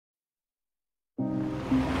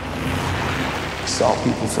He saw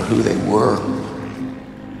people for who they were.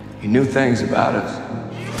 He knew things about us.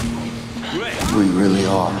 Who we really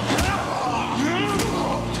are.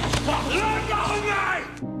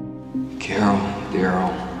 Carol,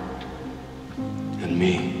 Daryl, and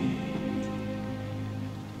me.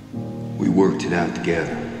 We worked it out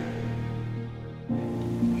together.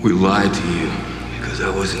 We lied to you because I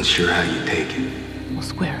wasn't sure how you'd take it. We'll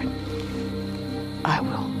square it. I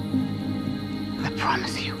will. I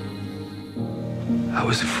promise you. I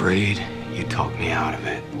was afraid you'd talk me out of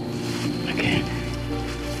it. I can't.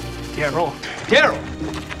 Daryl! Daryl!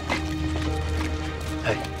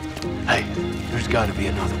 Hey, there's got to be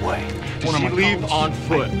another way. Did she leave on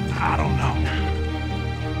foot? I don't know.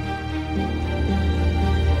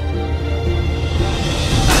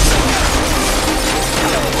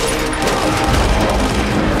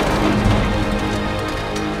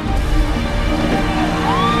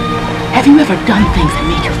 Have you ever done things that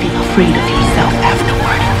made you feel afraid of yourself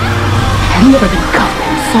afterward? Have you ever been covered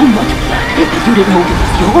in so much blood that you didn't know if it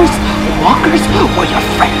was yours, Walker's, or your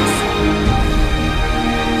friends?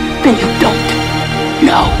 Then you don't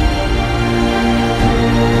know.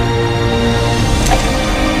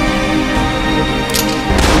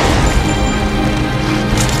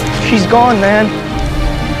 She's gone, man.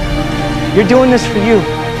 You're doing this for you.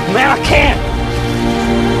 Man, I can't!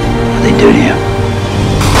 What'd they do to you?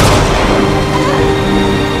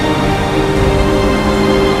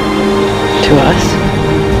 To us,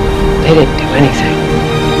 they didn't do anything.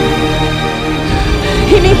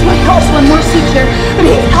 He needs my house when we're secure, but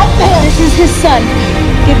he's out there. This is his son.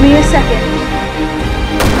 Give me a second.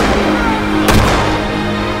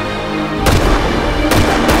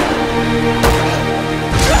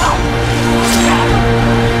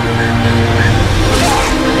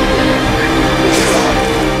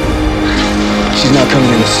 She's not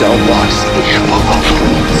coming in the cell blocks.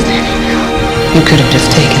 You could have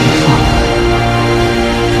just taken the fall.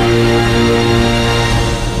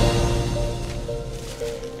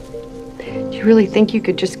 Do you really think you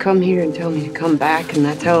could just come here and tell me to come back and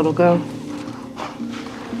that's how it'll go?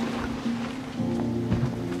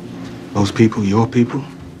 Those people, your people,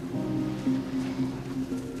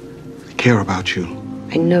 they care about you.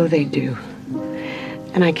 I know they do.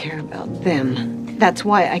 And I care about them. That's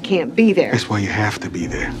why I can't be there. That's why you have to be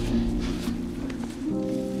there.